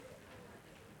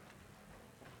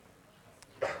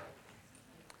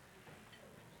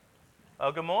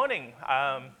Well, good morning.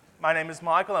 My name is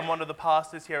Michael. I'm one of the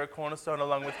pastors here at Cornerstone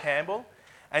along with Campbell.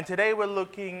 And today we're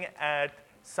looking at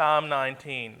Psalm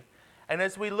 19. And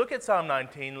as we look at Psalm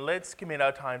 19, let's commit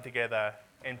our time together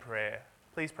in prayer.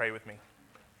 Please pray with me.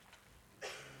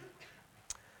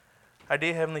 Our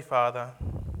dear Heavenly Father,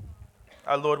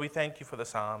 our Lord, we thank you for the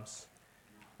Psalms.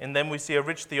 In them we see a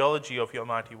rich theology of your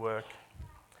mighty work.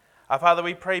 Our Father,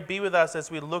 we pray, be with us as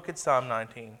we look at Psalm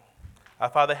 19. Our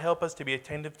Father, help us to be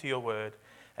attentive to your word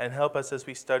and help us as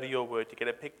we study your word to get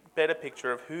a better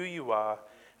picture of who you are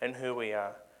and who we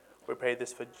are. We pray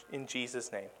this in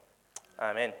Jesus' name.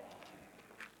 Amen.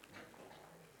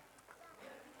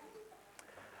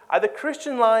 The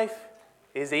Christian life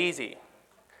is easy.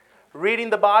 Reading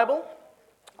the Bible,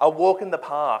 a walk in the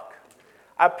park.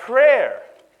 A prayer,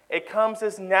 it comes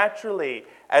as naturally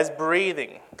as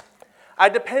breathing.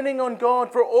 Depending on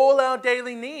God for all our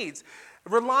daily needs.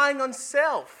 Relying on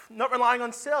self, not relying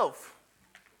on self,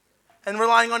 and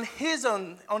relying on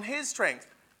his strength.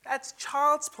 That's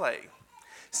child's play.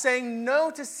 Saying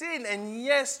no to sin and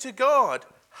yes to God.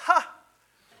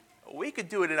 We could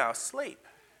do it in our sleep.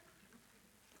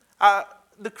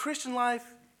 The Christian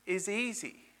life is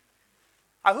easy.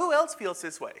 Who else feels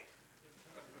this way?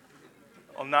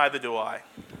 Well, neither do I.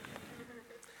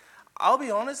 I'll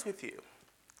be honest with you.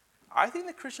 I think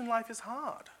the Christian life is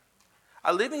hard.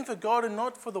 Living for God and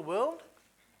not for the world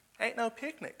ain't no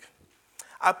picnic.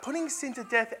 Putting sin to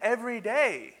death every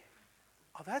day,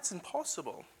 that's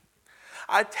impossible.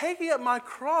 Taking up my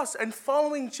cross and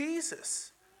following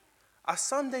Jesus,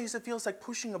 some days it feels like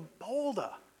pushing a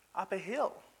boulder up a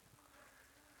hill.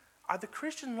 The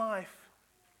Christian life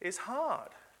is hard.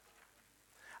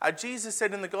 Jesus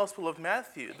said in the Gospel of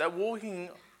Matthew that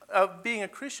being a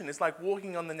Christian is like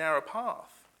walking on the narrow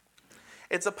path.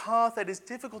 It's a path that is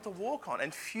difficult to walk on,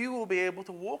 and few will be able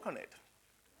to walk on it.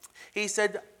 He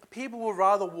said people will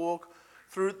rather walk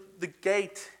through the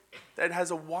gate that has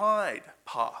a wide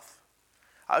path,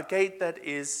 a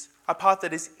path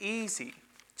that is easy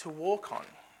to walk on.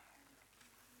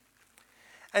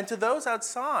 And to those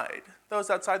outside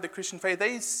the Christian faith,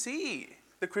 they see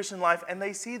the Christian life and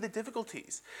they see the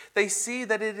difficulties. They see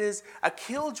that it is a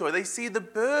killjoy. They see the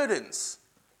burdens.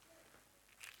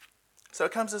 So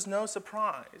it comes as no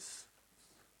surprise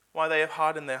why they have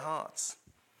hardened their hearts.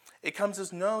 It comes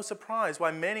as no surprise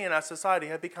why many in our society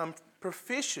have become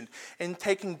proficient in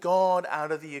taking God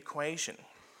out of the equation.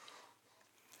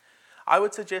 I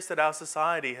would suggest that our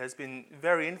society has been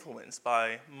very influenced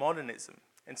by modernism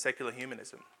and secular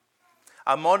humanism.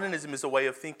 Modernism is a way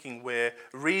of thinking where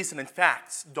reason and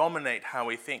facts dominate how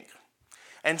we think.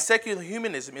 And secular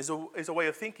humanism is a way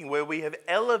of thinking where we have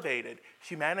elevated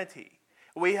humanity.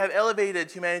 We have elevated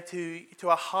humanity to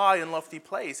a high and lofty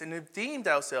place and have deemed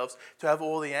ourselves to have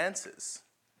all the answers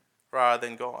rather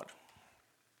than God.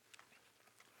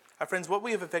 Our friends, what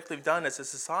we have effectively done as a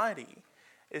society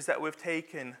is that we've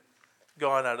taken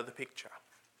God out of the picture.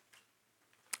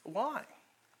 Why?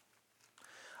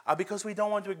 Because we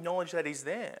don't want to acknowledge that he's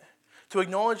there. To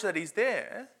acknowledge that he's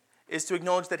there is to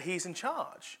acknowledge that he's in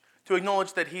charge. To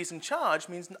acknowledge that he's in charge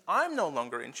means I'm no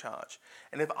longer in charge.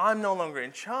 And if I'm no longer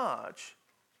in charge,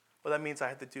 well, that means I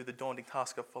have to do the daunting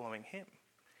task of following him.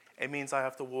 It means I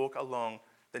have to walk along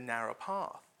the narrow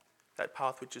path, that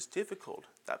path which is difficult,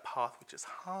 that path which is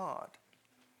hard.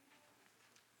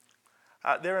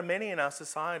 There are many in our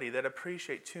society that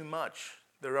appreciate too much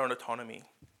their own autonomy,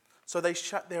 so they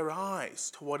shut their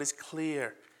eyes to what is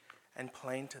clear and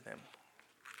plain to them.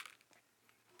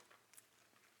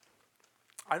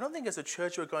 I don't think as a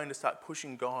church we're going to start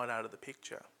pushing God out of the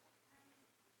picture.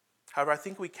 However, I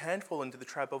think we can fall into the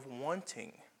trap of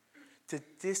wanting to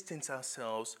distance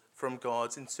ourselves from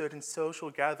God in certain social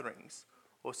gatherings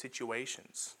or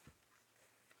situations.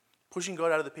 Pushing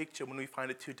God out of the picture when we find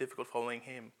it too difficult following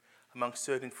him amongst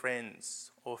certain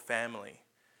friends or family,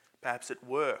 perhaps at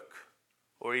work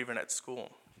or even at school.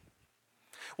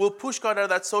 We'll push God out of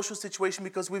that social situation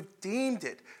because we've deemed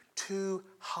it too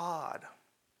hard.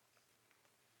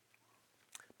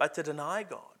 But to deny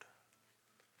God,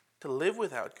 to live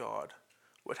without God,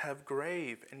 would have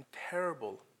grave and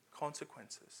terrible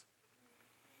consequences.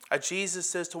 Jesus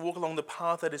says to walk along the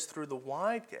path that is through the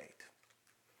wide gate.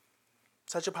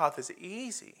 Such a path is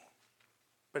easy,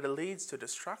 but it leads to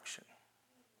destruction.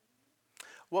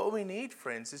 What we need,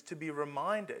 friends, is to be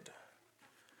reminded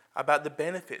about the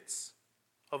benefits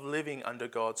of living under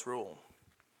God's rule.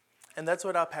 And that's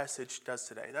what our passage does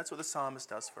today. That's what the psalmist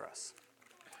does for us.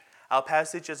 Our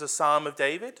passage is a psalm of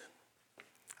David.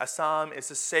 A psalm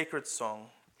is a sacred song.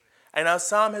 And our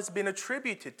psalm has been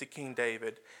attributed to King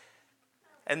David.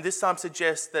 And this psalm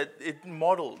suggests that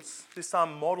this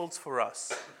psalm models for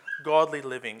us godly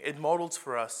living. It models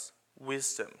for us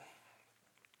wisdom.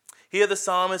 Here the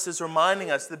psalmist is reminding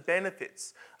us the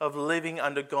benefits of living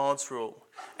under God's rule.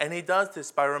 And he does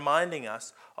this by reminding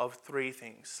us of three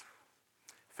things.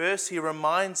 First, he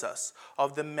reminds us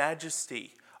of the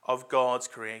majesty of God's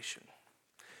creation.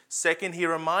 Second, he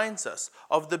reminds us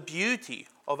of the beauty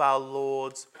of our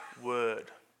Lord's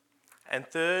word. And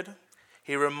third,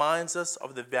 he reminds us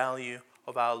of the value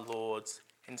of our Lord's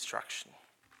instruction.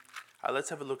 Let's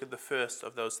have a look at the first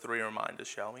of those three reminders,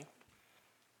 shall we?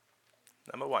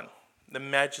 Number one, the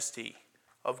majesty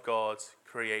of God's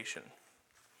creation.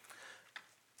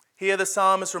 Here the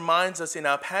psalmist reminds us in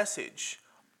our passage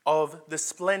of the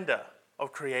splendor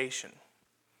of creation.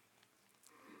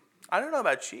 I don't know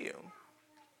about you,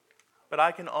 but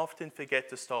I can often forget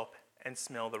to stop and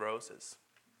smell the roses.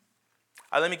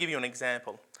 Let me give you an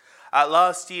example.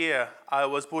 Last year, I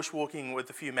was bushwalking with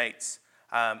a few mates.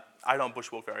 I don't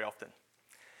bushwalk very often.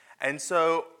 And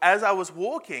so as I was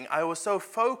walking, I was so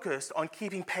focused on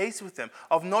keeping pace with them,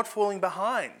 of not falling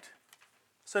behind.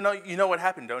 So now you know what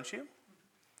happened, don't you?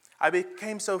 I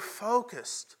became so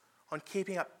focused on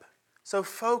keeping up, so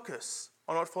focused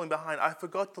on not falling behind, I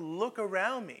forgot to look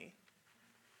around me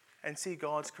and see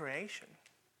God's creation.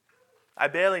 I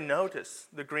barely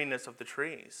noticed the greenness of the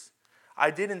trees. I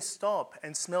didn't stop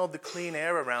and smell the clean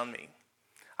air around me.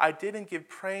 I didn't give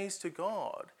praise to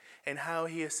God and how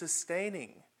He is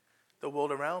sustaining the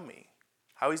world around me,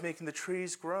 how He's making the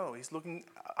trees grow. He's looking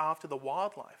after the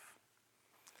wildlife.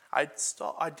 I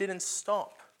didn't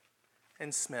stop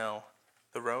and smell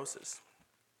the roses.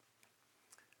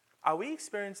 We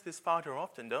experience this far too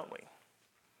often, don't we?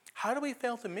 How do we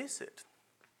fail to miss it?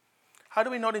 How do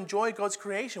we not enjoy God's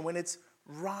creation when it's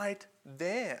right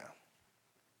there?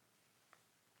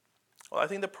 Well, I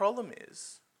think the problem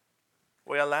is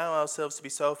we allow ourselves to be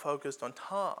so focused on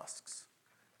tasks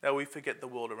that we forget the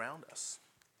world around us.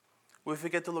 We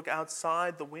forget to look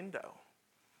outside the window.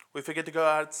 We forget to go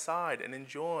outside and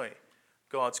enjoy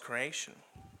God's creation.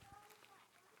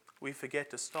 We forget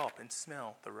to stop and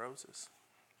smell the roses.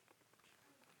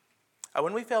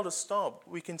 When we fail to stop,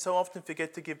 we can so often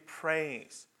forget to give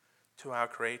praise to our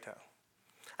Creator.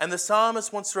 And the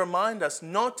psalmist wants to remind us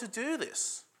not to do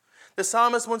this. The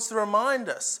psalmist wants to remind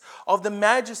us of the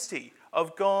majesty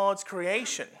of God's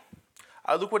creation.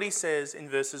 Look what he says in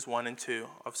verses 1 and 2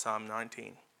 of Psalm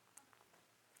 19.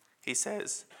 He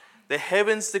says, "The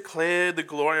heavens declare the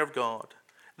glory of God.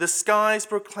 The skies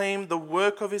proclaim the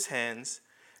work of His hands.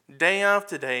 Day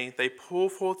after day they pour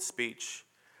forth speech.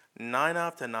 Night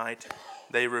after night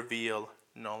they reveal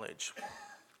knowledge."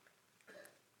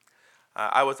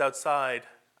 I was outside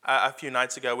a few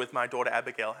nights ago with my daughter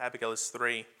Abigail. Abigail is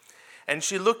 3. And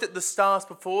she looked at the stars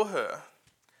before her.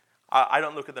 I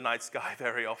don't look at the night sky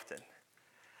very often.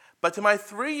 But to my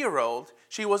 3-year-old,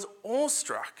 she was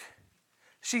awestruck.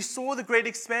 She saw the great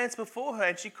expanse before her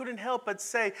and she couldn't help but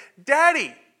say,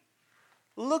 "Daddy,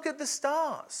 look at the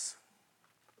stars."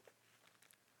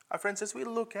 Friends, as we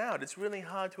look out, it's really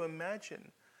hard to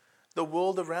imagine the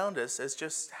world around us as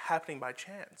just happening by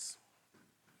chance.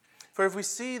 For if we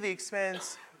see the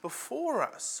expanse before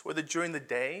us, whether during the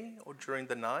day or during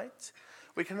the night,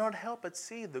 we cannot help but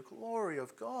see the glory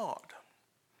of God,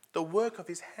 the work of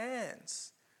His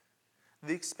hands.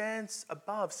 The expanse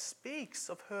above speaks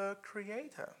of her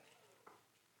Creator.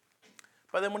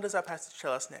 But then what does our passage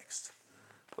tell us next?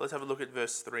 Well, let's have a look at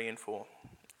verse 3 and 4.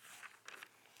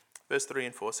 Verse 3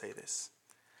 and 4 say this.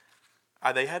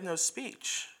 They have no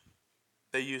speech.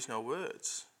 They use no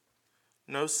words.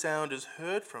 No sound is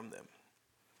heard from them.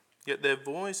 Yet their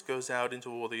voice goes out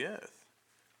into all the earth,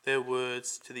 their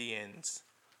words to the ends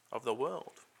of the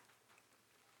world.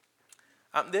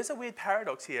 There's a weird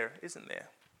paradox here, isn't there?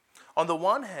 On the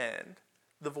one hand,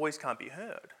 the voice can't be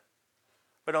heard.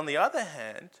 But on the other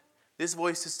hand, this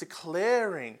voice is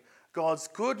declaring God's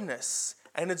goodness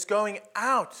and it's going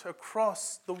out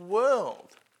across the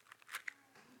world.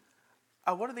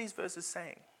 What are these verses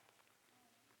saying?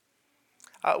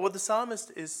 What the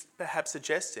psalmist is perhaps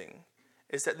suggesting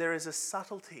is that there is a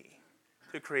subtlety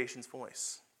to creation's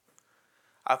voice.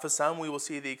 For some, we will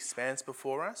see the expanse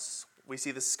before us. We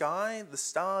see the sky, the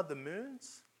star, the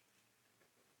moons,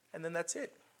 and then that's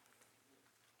it.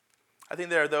 I think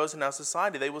there are those in our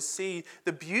society, they will see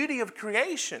the beauty of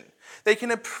creation. They can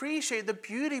appreciate the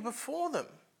beauty before them.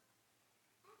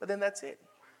 But then that's it.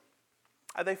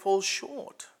 They fall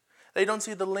short. They don't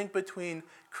see the link between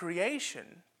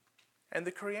creation and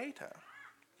the Creator.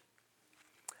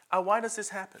 Why does this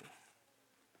happen?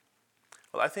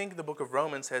 Well, I think the book of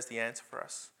Romans has the answer for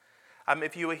us.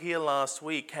 If you were here last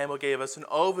week, Campbell gave us an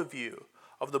overview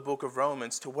of the book of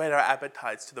Romans to whet our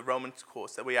appetites to the Romans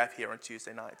course that we have here on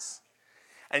Tuesday nights.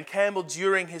 And Campbell,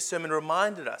 during his sermon,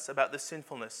 reminded us about the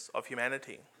sinfulness of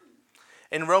humanity.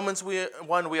 In Romans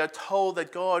 1, we are told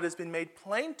that God has been made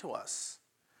plain to us.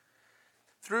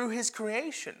 Through his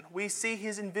creation, we see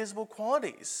his invisible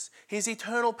qualities, his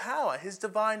eternal power, his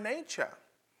divine nature.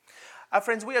 Our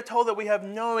friends, we are told that we have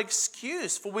no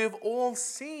excuse, for we have all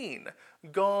seen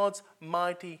God's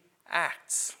mighty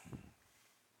acts.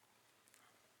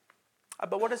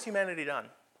 But what has humanity done?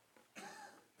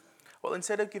 Well,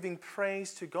 instead of giving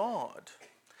praise to God,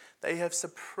 they have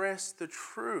suppressed the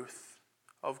truth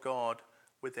of God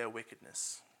with their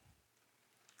wickedness.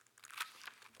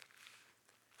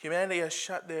 Humanity has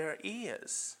shut their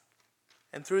ears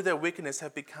and through their wickedness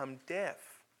have become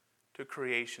deaf to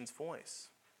creation's voice.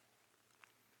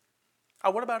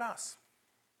 What about us?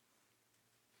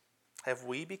 Have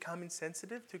we become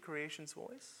insensitive to creation's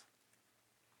voice?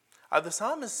 The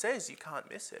psalmist says you can't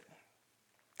miss it.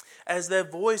 As their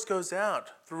voice goes out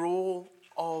through all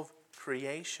of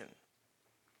creation.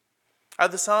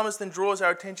 The psalmist then draws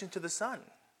our attention to the sun.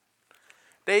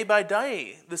 Day by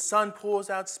day, the sun pours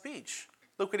out speech.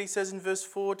 Look what he says in verse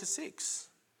 4 to 6.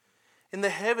 In the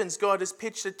heavens, God has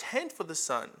pitched a tent for the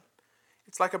sun.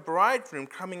 It's like a bridegroom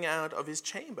coming out of his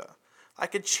chamber,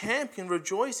 like a champion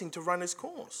rejoicing to run his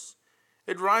course.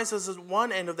 It rises at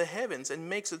one end of the heavens and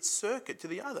makes its circuit to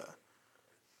the other,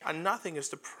 and nothing is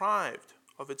deprived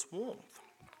of its warmth.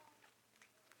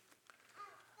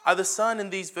 The sun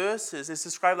in these verses is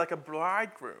described like a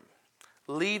bridegroom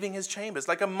leaving his chambers,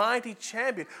 like a mighty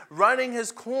champion running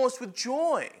his course with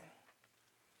joy.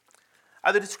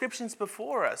 The descriptions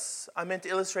before us are meant to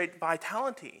illustrate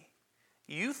vitality,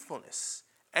 youthfulness,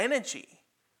 energy,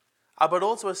 but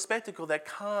also a spectacle that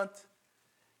can't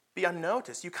be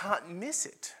unnoticed. You can't miss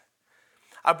it.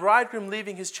 A bridegroom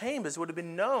leaving his chambers would have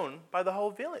been known by the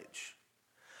whole village.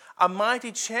 A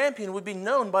mighty champion would be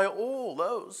known by all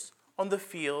those on the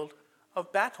field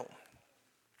of battle.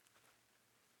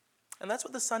 And that's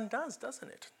what the sun does, doesn't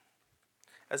it?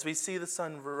 As we see the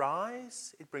sun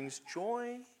rise, it brings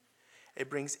joy, it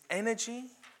brings energy,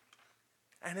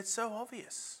 and it's so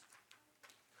obvious.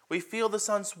 We feel the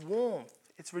sun's warmth,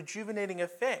 its rejuvenating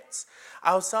effects.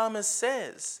 Our psalmist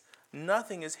says,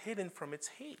 nothing is hidden from its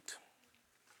heat.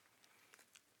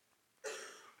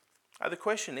 The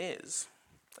question is,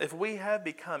 if we have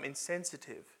become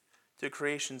insensitive to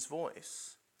creation's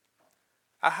voice,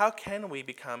 how can we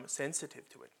become sensitive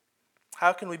to it?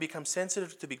 How can we become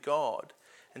sensitive to be God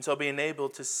and so be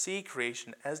enabled to see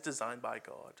creation as designed by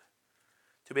God?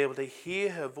 To be able to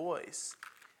hear her voice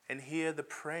and hear the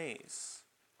praise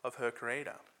of her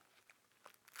Creator.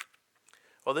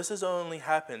 Well, this only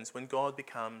happens when God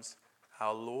becomes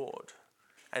our Lord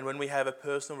and when we have a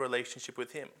personal relationship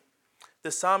with him.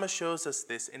 The psalmist shows us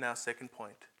this in our second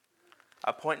point.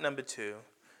 Our point number 2,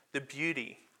 the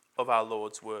beauty of our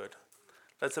Lord's word.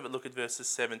 Let's have a look at verses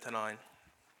 7 to 9.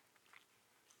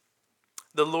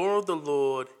 The law of the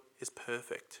Lord is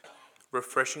perfect,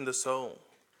 refreshing the soul.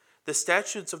 The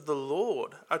statutes of the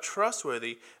Lord are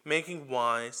trustworthy, making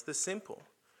wise the simple.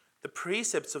 The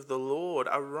precepts of the Lord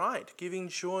are right, giving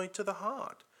joy to the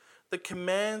heart. The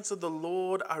commands of the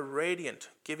Lord are radiant,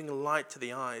 giving light to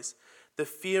the eyes. The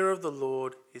fear of the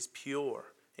Lord is pure,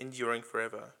 enduring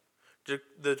forever.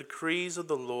 The decrees of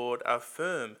the Lord are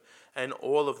firm, and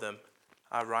all of them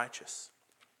are righteous.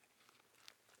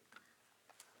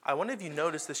 I wonder if you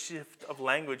noticed the shift of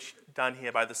language done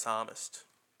here by the psalmist.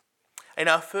 In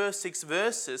our first 6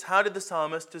 verses, how did the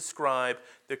psalmist describe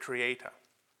the Creator?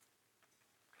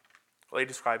 Well, he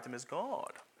described him as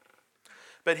God.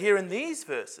 But here in these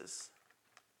verses,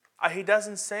 he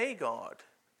doesn't say God.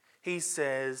 He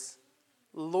says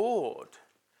Lord.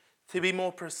 To be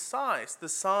more precise, the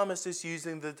psalmist is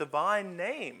using the divine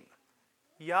name,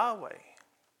 Yahweh.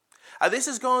 This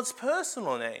is God's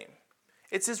personal name.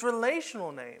 It's his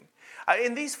relational name.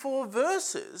 In these 4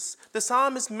 verses, the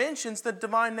psalmist mentions the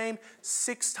divine name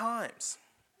 6 times.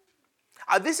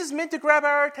 This is meant to grab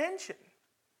our attention.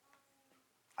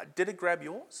 Did it grab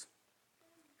yours?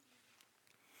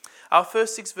 Our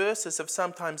first 6 verses have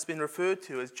sometimes been referred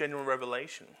to as general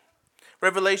revelation.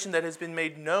 Revelation that has been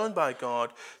made known by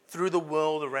God through the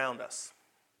world around us.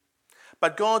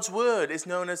 But God's word is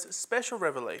known as special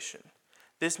revelation.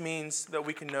 This means that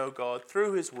we can know God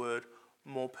through his word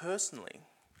more personally.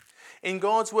 In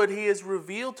God's word, he has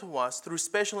revealed to us through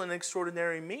special and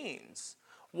extraordinary means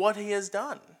what he has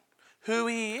done, who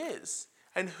he is,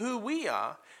 and who we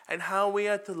are, and how we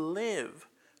are to live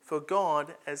for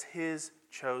God as his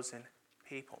chosen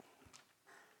people.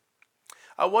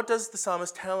 What does the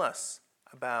psalmist tell us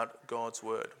about God's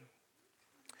word?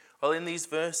 Well, in these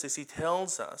verses, he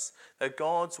tells us that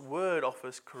God's word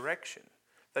offers correction,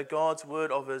 that God's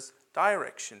word offers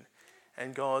direction,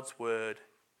 and God's word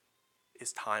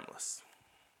is timeless.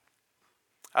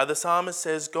 The psalmist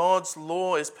says God's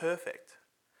law is perfect.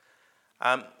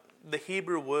 The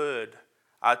Hebrew word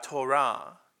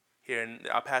Torah here in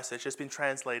our passage has been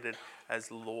translated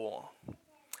as law.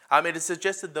 It is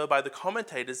suggested, though, by the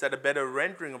commentators that a better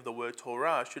rendering of the word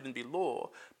Torah shouldn't be law,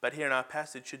 but here in our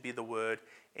passage should be the word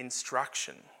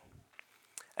instruction.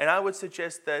 And I would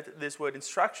suggest that this word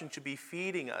instruction should be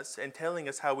feeding us and telling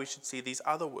us how we should see these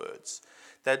other words.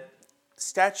 That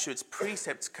statutes,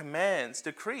 precepts, commands,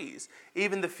 decrees,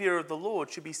 even the fear of the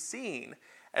Lord should be seen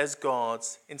as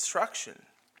God's instruction.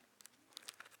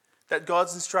 That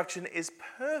God's instruction is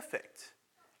perfect.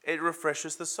 It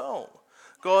refreshes the soul.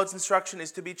 God's instruction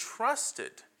is to be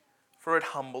trusted, for it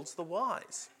humbles the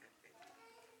wise.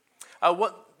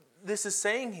 What this is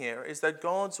saying here is that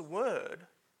God's word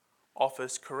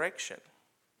offers correction.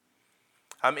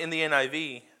 In the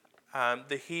NIV,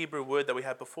 the Hebrew word that we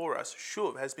have before us,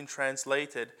 shuv, has been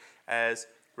translated as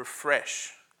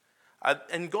refresh.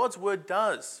 And God's word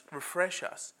does refresh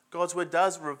us. God's word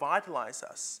does revitalize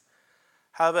us.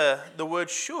 However, the word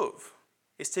shuv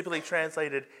is typically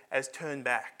translated as turn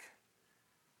back.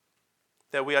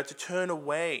 That we are to turn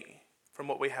away from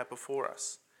what we have before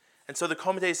us. And so the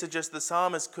commentators suggest the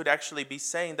psalmist could actually be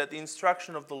saying that the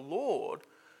instruction of the Lord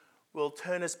will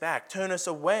turn us back, turn us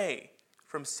away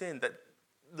from sin, that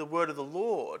the word of the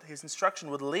Lord, his instruction,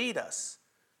 would lead us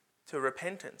to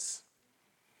repentance.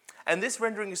 And this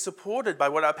rendering is supported by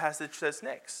what our passage says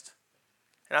next.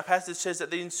 And our passage says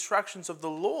that the instructions of the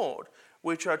Lord,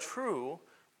 which are true,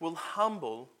 will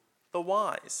humble the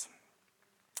wise.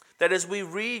 That as we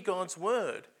read God's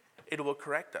word, it will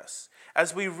correct us.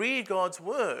 As we read God's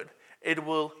word, it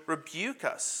will rebuke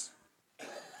us.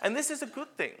 And this is a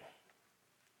good thing.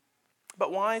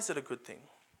 But why is it a good thing?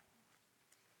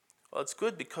 Well, it's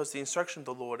good because the instruction of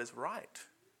the Lord is right,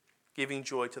 giving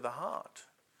joy to the heart.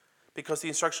 Because the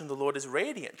instruction of the Lord is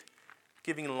radiant,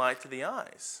 giving light to the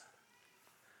eyes.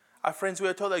 Our friends, we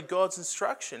are told that God's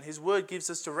instruction, his word, gives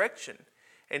us direction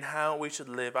in how we should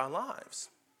live our lives.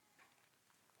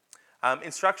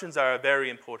 Instructions are a very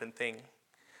important thing,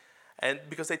 and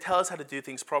because they tell us how to do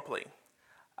things properly.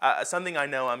 Something I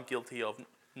know I'm guilty of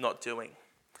not doing.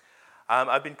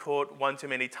 I've been caught one too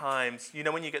many times. You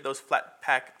know when you get those flat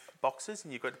pack boxes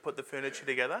and you've got to put the furniture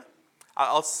together?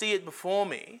 I'll see it before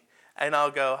me and I'll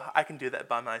go, I can do that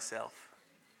by myself.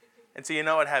 And so you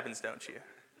know what happens, don't you?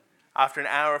 After an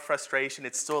hour of frustration,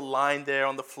 it's still lying there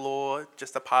on the floor,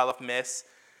 just a pile of mess.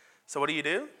 So what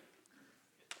do?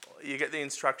 You get the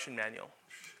instruction manual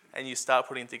and you start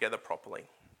putting it together properly.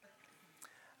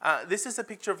 This is a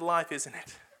picture of life, isn't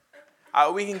it?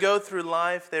 We can go through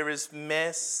life, there is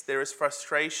mess, there is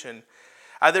frustration.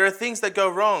 There are things that go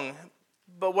wrong,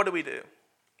 but what do?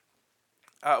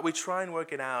 We try and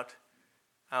work it out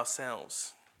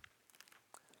ourselves.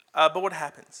 But what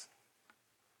happens?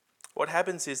 What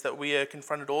happens is that we are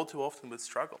confronted all too often with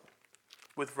struggle,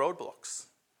 with roadblocks.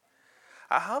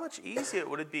 How much easier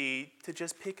would it be to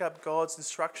just pick up God's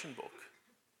instruction book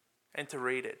and to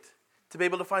read it? To be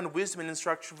able to find wisdom and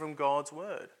instruction from God's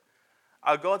word.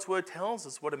 God's word tells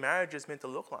us what a marriage is meant to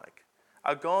look like.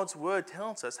 God's word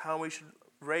tells us how we should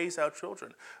raise our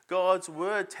children. God's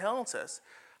word tells us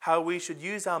how we should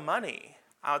use our money,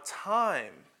 our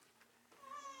time,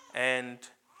 and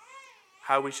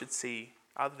how we should see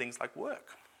other things like work.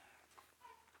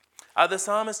 The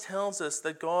psalmist tells us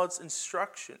that God's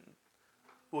instruction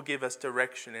will give us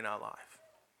direction in our life.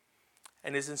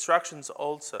 And his instructions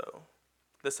also,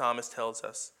 the psalmist tells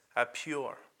us, are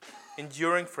pure,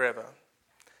 enduring forever,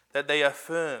 that they are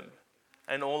firm,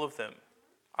 and all of them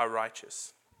are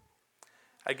righteous.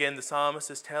 Again, the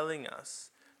psalmist is telling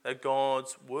us that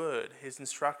God's word, his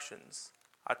instructions,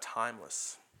 are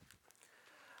timeless.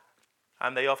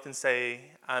 And they often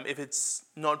say, if it's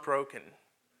not broken,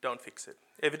 don't fix it.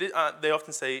 They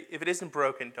often say, if it isn't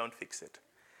broken, don't fix it.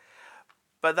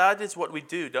 But that is what we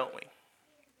do, don't we?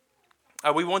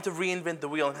 We want to reinvent the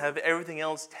wheel and have everything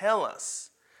else tell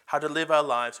us how to live our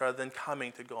lives rather than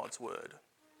coming to God's word.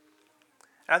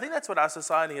 And I think that's what our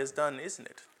society has done, isn't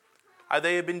it?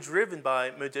 They have been driven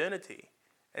by modernity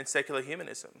and secular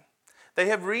humanism. They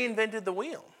have reinvented the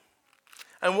wheel.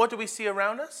 And what do we see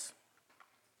around us?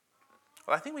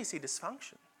 Well, I think we see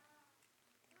dysfunction.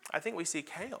 I think we see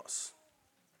chaos.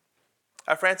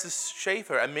 Francis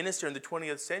Schaeffer, a minister in the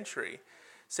 20th century,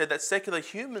 said that secular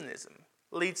humanism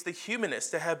leads the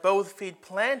humanists to have both feet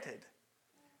planted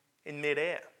in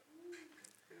midair.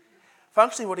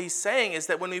 Functionally, what he's saying is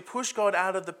that when we push God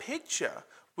out of the picture,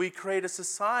 we create a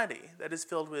society that is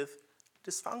filled with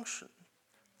dysfunction,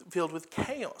 filled with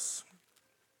chaos.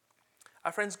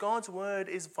 Our friends, God's word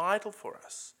is vital for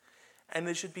us, and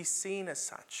it should be seen as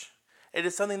such. It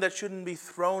is something that shouldn't be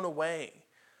thrown away,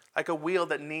 like a wheel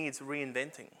that needs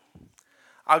reinventing.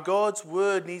 Our God's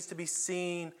word needs to be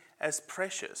seen as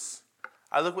precious.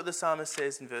 I look what the psalmist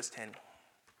says in verse 10.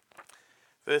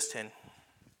 Verse 10.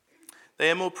 They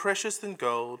are more precious than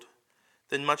gold,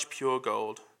 than much pure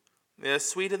gold. They are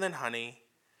sweeter than honey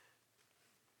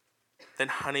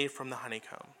from the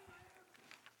honeycomb.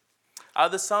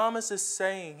 The psalmist is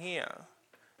saying here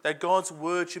that God's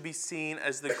word should be seen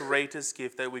as the greatest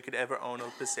gift that we could ever own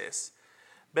or possess.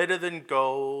 Better than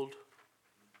gold,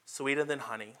 sweeter than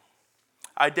honey.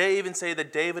 I dare even say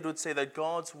that David would say that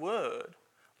God's word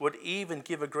would even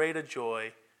give a greater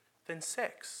joy than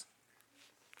sex.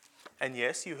 And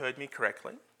yes, you heard me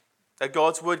correctly, that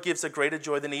God's word gives a greater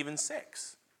joy than even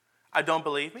sex. Don't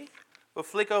believe me? Well,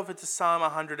 flick over to Psalm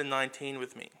 119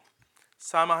 with me.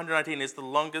 Psalm 119 is the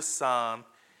longest psalm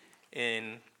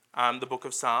in the book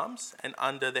of Psalms, and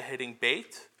under the heading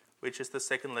Beit, which is the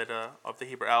second letter of the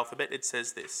Hebrew alphabet, it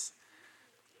says this.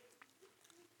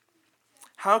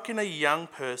 How can a young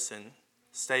person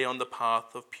stay on the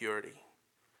path of purity?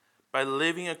 By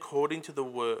living according to the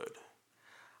word.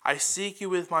 I seek you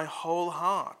with my whole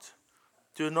heart.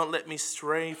 Do not let me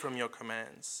stray from your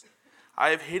commands. I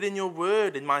have hidden your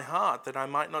word in my heart that I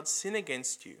might not sin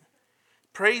against you.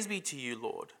 Praise be to you,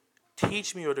 Lord.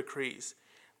 Teach me your decrees.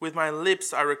 With my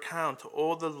lips I recount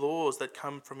all the laws that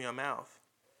come from your mouth.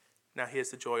 Now here's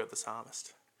the joy of the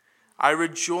psalmist. I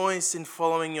rejoice in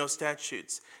following your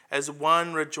statutes, as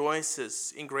one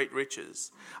rejoices in great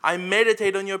riches. I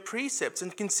meditate on your precepts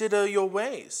and consider your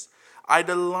ways. I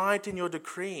delight in your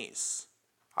decrees.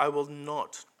 I will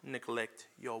not neglect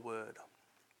your word.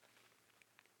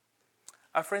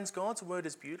 Our friends, God's word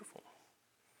is beautiful.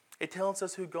 It tells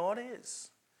us who God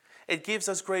is. It gives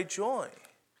us great joy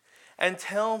and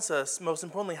tells us, most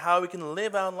importantly, how we can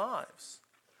live our lives.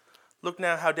 Look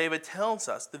now how David tells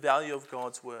us the value of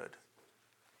God's word.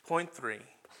 Point 3,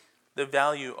 the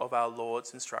value of our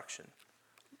Lord's instruction.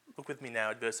 Look with me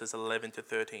now at verses 11 to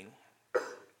 13.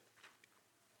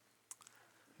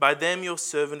 By them your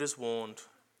servant is warned.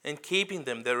 In keeping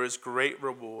them there is great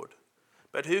reward.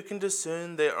 But who can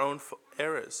discern their own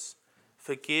errors?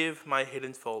 Forgive my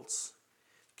hidden faults.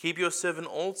 Keep your servant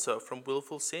also from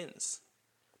willful sins.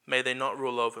 May they not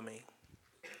rule over me.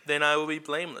 Then I will be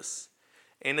blameless,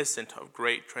 innocent of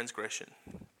great transgression.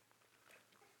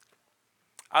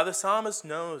 The psalmist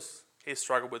knows his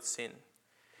struggle with sin.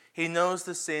 He knows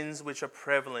the sins which are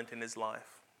prevalent in his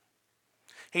life.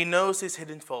 He knows his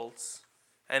hidden faults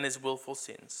and his willful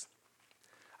sins.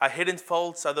 Our hidden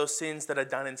faults are those sins that are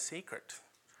done in secret,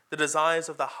 the desires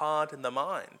of the heart and the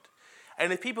mind.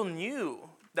 And if people knew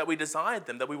that we desired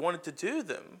them, that we wanted to do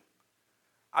them,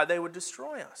 they would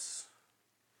destroy us.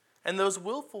 And those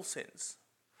willful sins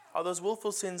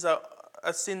are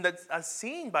a sin that are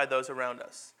seen by those around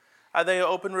us. They are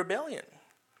open rebellion,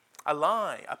 a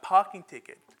lie, a parking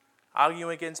ticket,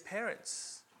 arguing against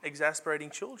parents, exasperating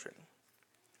children.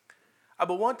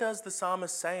 But what does the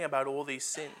psalmist say about all these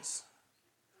sins?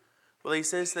 Well, he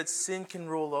says that sin can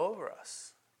rule over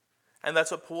us. And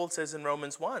that's what Paul says in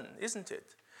Romans 1, isn't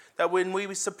it? That when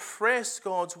we suppress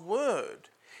God's word,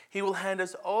 he will hand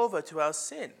us over to our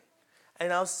sin,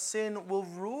 and our sin will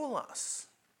rule us.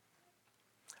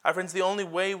 Our friends, the only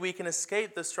way we can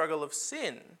escape the struggle of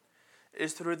sin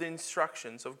is through the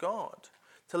instructions of God,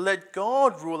 to let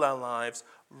God rule our lives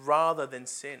rather than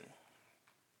sin.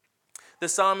 The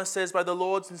psalmist says, by the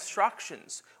Lord's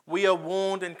instructions, we are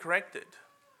warned and corrected.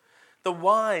 The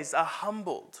wise are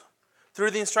humbled.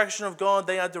 Through the instruction of God,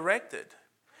 they are directed.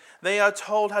 They are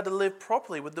told how to live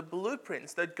properly with the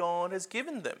blueprints that God has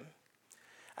given them.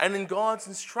 And in God's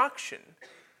instruction,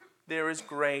 there is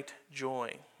great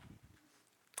joy.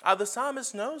 The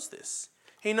psalmist knows this.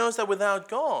 He knows that without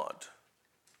God,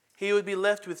 he would be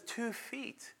left with 2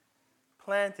 feet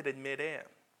planted in midair.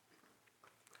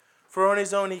 For on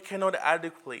his own, he cannot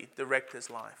adequately direct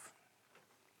his life.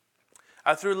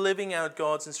 Through living out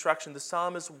God's instruction, the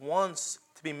psalmist wants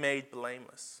to be made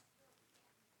blameless.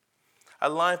 A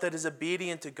life that is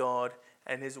obedient to God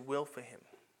and his will for him.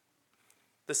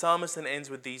 The psalmist then ends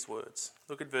with these words.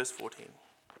 Look at verse 14.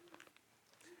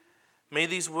 May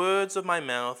these words of my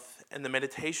mouth and the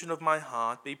meditation of my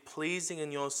heart be pleasing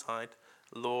in your sight,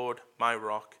 Lord, my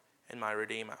rock and my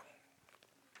redeemer.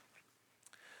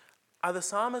 The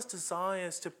psalmist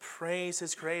desires to praise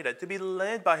his Creator, to be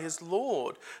led by his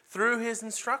Lord through his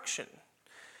instruction.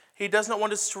 He does not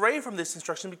want to stray from this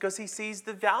instruction because he sees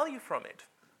the value from it.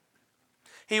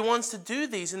 He wants to do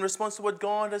these in response to what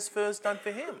God has first done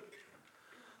for him.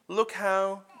 Look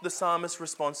how the psalmist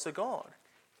responds to God.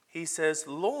 He says,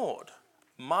 Lord,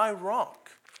 my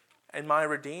rock and my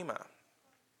redeemer.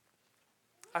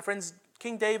 Our friends,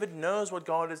 King David knows what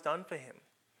God has done for him.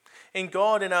 In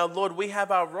God, in our Lord, we have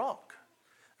our rock.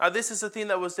 This is a theme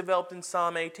that was developed in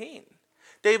Psalm 18.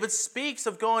 David speaks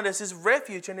of God as his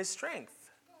refuge and his strength,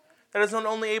 that is not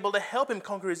only able to help him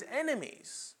conquer his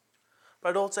enemies,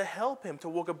 but also help him to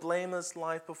walk a blameless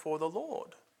life before the Lord.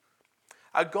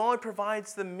 Our God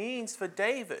provides the means for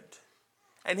David,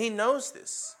 and he knows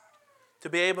this, to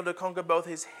be able to conquer both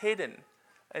his hidden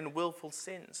and willful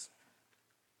sins.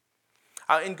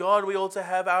 In God, we also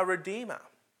have our Redeemer.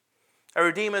 A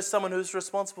Redeemer is someone who's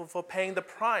responsible for paying the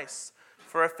price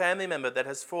for a family member that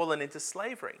has fallen into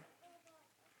slavery.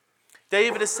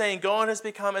 David is saying God has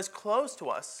become as close to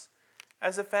us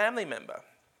as a family member,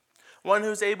 one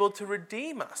who's able to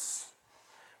redeem us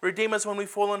when we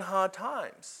fall in hard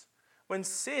times, when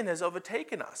sin has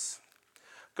overtaken us.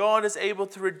 God is able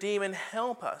to redeem and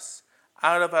help us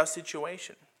out of our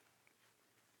situation.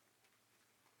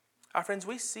 Our friends,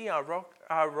 we see our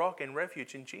rock and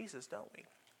refuge in Jesus, don't we?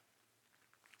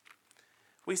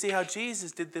 We see how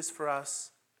Jesus did this for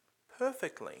us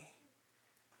perfectly.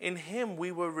 In him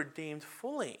we were redeemed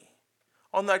fully.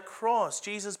 On that cross,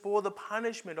 Jesus bore the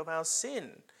punishment of our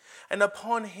sin, and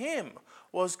upon him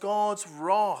was God's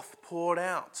wrath poured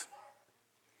out.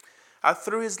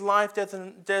 Through his life,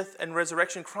 death, and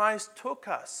resurrection, Christ took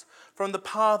us from the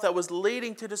path that was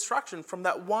leading to destruction, from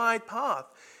that wide path,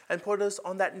 and put us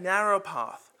on that narrow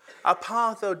path. A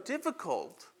path, though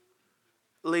difficult,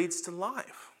 leads to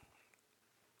life.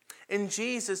 In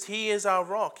Jesus, he is our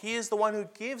rock. He is the one who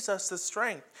gives us the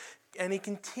strength. And he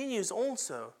continues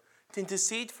also to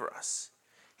intercede for us.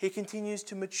 He continues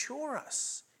to mature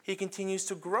us. He continues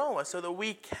to grow us so that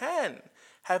we can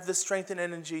have the strength and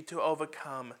energy to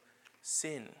overcome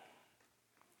sin.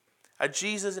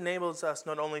 Jesus enables us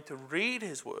not only to read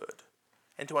his word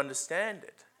and to understand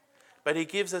it, but he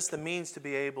gives us the means to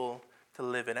be able to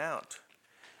live it out.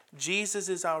 Jesus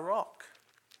is our rock.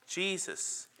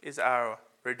 Jesus is our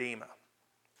Redeemer.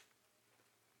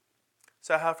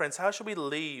 So how should we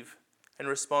leave and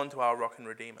respond to our rock and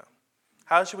Redeemer?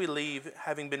 How should we leave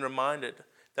having been reminded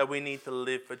that we need to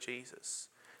live for Jesus,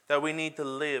 that we need to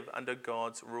live under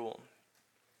God's rule?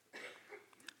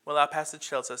 Well, our passage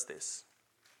tells us this.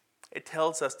 It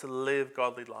tells us to live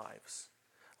godly lives,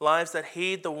 lives that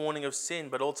heed the warning of sin,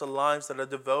 but also lives that are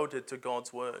devoted to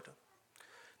God's word.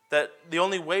 That the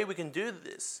only way we can do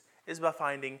this is by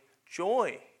finding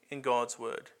joy in God's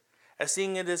word, as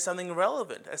seeing it as something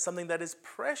relevant, as something that is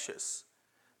precious,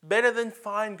 better than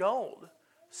fine gold,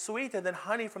 sweeter than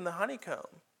honey from the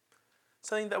honeycomb,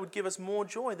 something that would give us more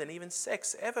joy than even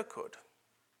sex ever could.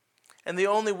 And the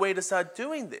only way to start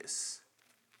doing this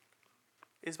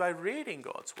is by reading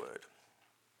God's word.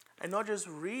 And not just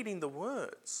reading the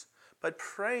words, but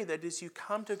pray that as you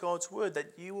come to God's word,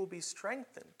 that you will be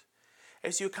strengthened.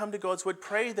 As you come to God's word,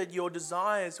 pray that your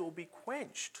desires will be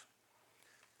quenched.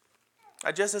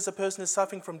 Just as a person is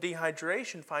suffering from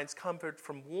dehydration finds comfort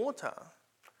from water,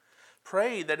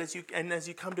 pray that as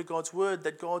you come to God's word,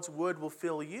 that God's word will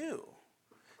fill you,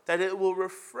 that it will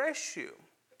refresh you,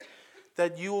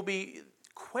 that you will be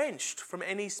quenched from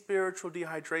any spiritual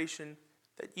dehydration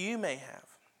that you may have.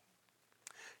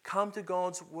 Come to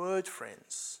God's word,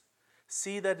 friends.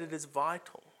 See that it is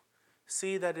vital.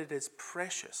 See that it is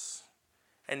precious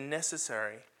and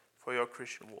necessary for your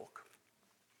Christian walk.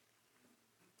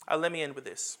 Let me end with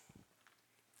this.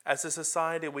 As a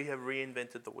society, we have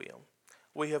reinvented the wheel.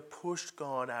 We have pushed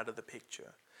God out of the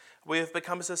picture. We have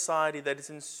become a society that is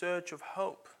in search of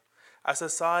hope, a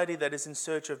society that is in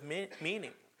search of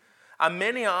meaning. And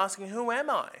many are asking, who am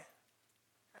I?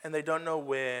 And they don't know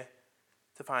where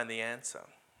to find the answer.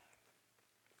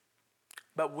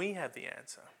 But we have the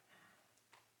answer.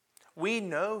 We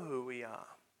know who we are.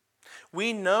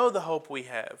 We know the hope we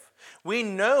have. We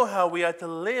know how we are to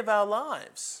live our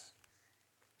lives.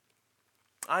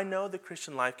 I know the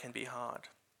Christian life can be hard.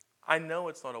 I know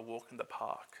it's not a walk in the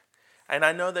park. And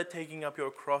I know that taking up your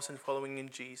cross and following in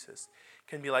Jesus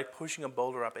can be like pushing a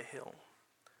boulder up a hill.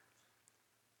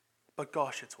 But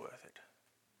gosh, it's worth it.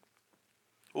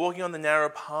 Walking on the narrow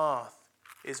path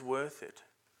is worth it.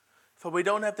 For we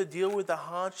don't have to deal with the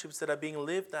hardships that are being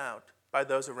lived out by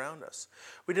those around us.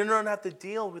 We do not have to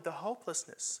deal with the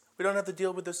hopelessness. We don't have to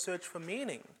deal with the search for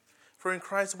meaning. For in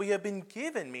Christ we have been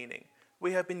given meaning.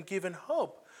 We have been given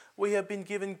hope. We have been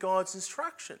given God's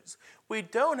instructions. We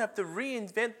don't have to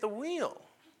reinvent the wheel.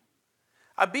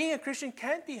 Being a Christian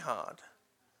can be hard.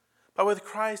 But with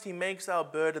Christ, he makes our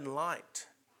burden light.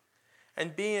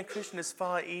 And being a Christian is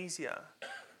far easier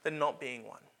than not being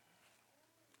one.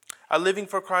 Living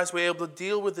for Christ, we're able to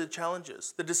deal with the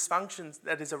challenges, the dysfunctions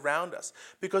that is around us,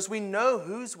 because we know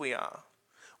whose we are.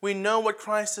 We know what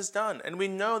Christ has done, and we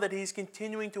know that he's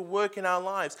continuing to work in our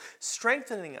lives,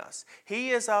 strengthening us. He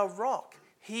is our rock.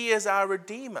 He is our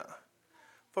Redeemer.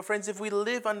 For friends, if we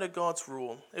live under God's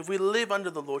rule, if we live under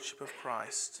the Lordship of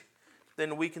Christ,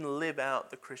 then we can live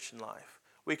out the Christian life.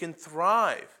 We can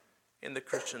thrive in the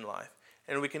Christian life,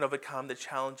 and we can overcome the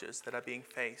challenges that are being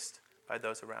faced by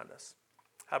those around us.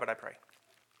 How about I pray?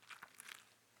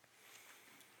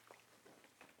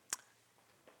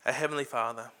 Our Heavenly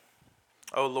Father,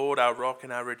 O Lord, our rock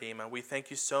and our Redeemer, we thank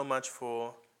you so much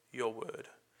for your word.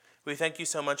 We thank you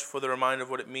so much for the reminder of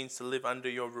what it means to live under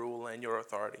your rule and your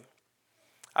authority.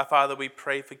 Our Father, we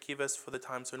pray, forgive us for the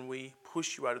times when we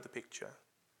push you out of the picture.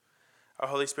 Our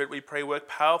Holy Spirit, we pray, work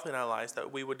powerfully in our lives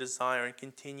that we would desire and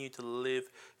continue to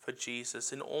live for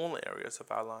Jesus in all areas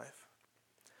of our life.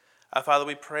 Our Father,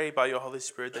 we pray by your Holy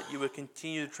Spirit that you would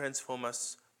continue to transform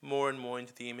us more and more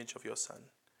into the image of your Son.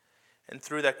 And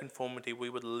through that conformity, we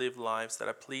would live lives that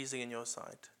are pleasing in your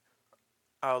sight.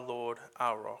 Our Lord,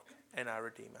 our rock, and our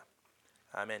Redeemer.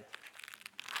 Amen.